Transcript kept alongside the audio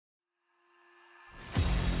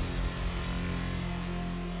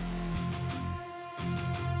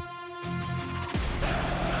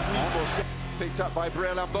picked up by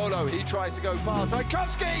Brice Samba. He tries to go past.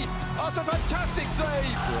 Tchaikovsky! That's a fantastic save!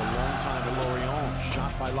 For a long time to Lorient.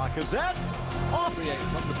 Shot by Lacazette. Off.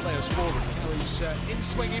 One of the players forward. Now he's in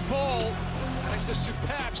swinging ball. And it's a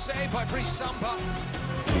superb save by Brice Samba.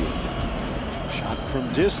 Shot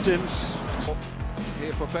from distance.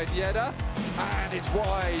 Here for Ben Yedder. And it's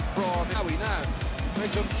wide from Howie now.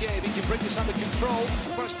 Great on Kiev. He can bring this under control.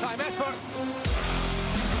 First time effort.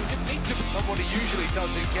 He didn't need to be what he usually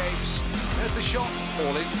does in games. There's the shot.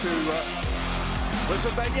 All into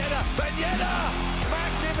listen, Ben Yedder! Ben Yedder!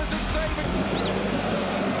 Magnificent saving!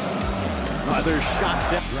 Another shot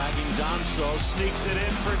down. Dragging Danso, sneaks it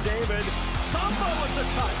in for David. Samba with the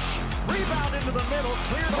touch. Rebound into the middle,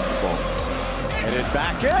 clear the ball. Headed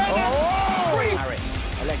back in. Oh!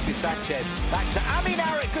 Alexis Sanchez back to Amin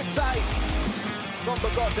Arik, good save. Samba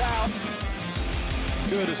got down.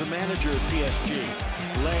 Good as a manager at PSG.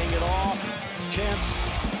 Laying it off. Chance.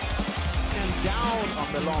 And down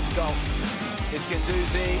on the last goal. It's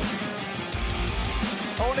Guendouzi.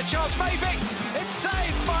 Oh, and a chance maybe. It's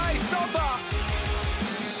saved by Samba.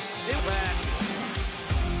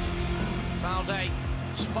 Balde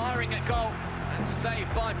is firing at goal and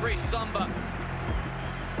saved by Brice Samba.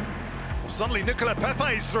 Suddenly Nicolas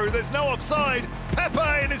Pepe is through, there's no offside. Pepe,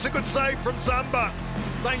 and it's a good save from Samba.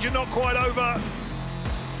 Danger not quite over.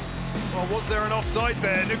 Well, was there an offside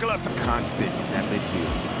there? Nicolas constant in that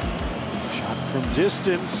midfield. Shot from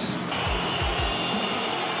distance.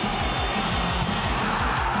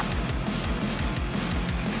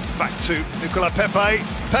 It's back to Nicolas Pepe.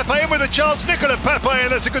 Pepe in with a chance, Nicolas Pepe,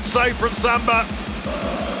 and that's a good save from Samba.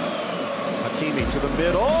 Hakimi to the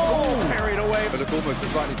middle. Oh, carried away. But look almost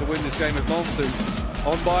as likely to win this game as Lonston.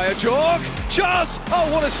 On by a jog. Chance! Oh,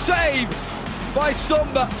 what a save by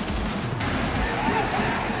Samba.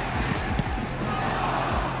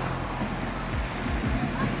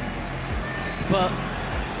 But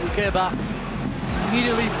Ukeba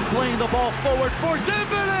immediately playing the ball forward for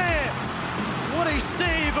Dembele. What a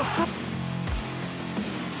save!